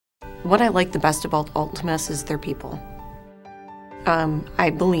What I like the best about Ultimus is their people.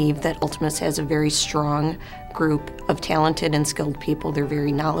 I believe that Ultimus has a very strong group of talented and skilled people. They're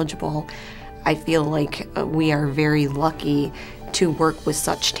very knowledgeable. I feel like we are very lucky to work with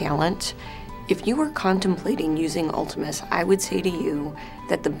such talent. If you are contemplating using Ultimus, I would say to you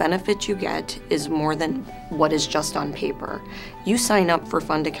that the benefit you get is more than what is just on paper. You sign up for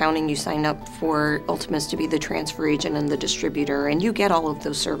fund accounting, you sign up for Ultimus to be the transfer agent and the distributor, and you get all of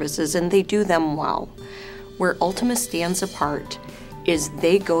those services, and they do them well. Where Ultimus stands apart is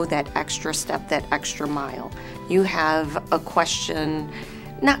they go that extra step, that extra mile. You have a question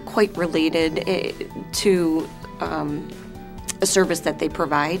not quite related to a service that they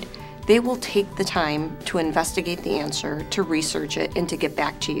provide. They will take the time to investigate the answer, to research it, and to get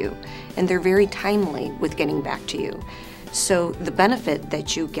back to you. And they're very timely with getting back to you. So the benefit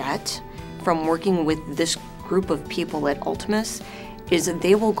that you get from working with this group of people at Ultimus is that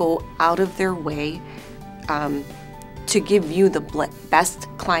they will go out of their way to give you the best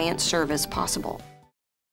client service possible.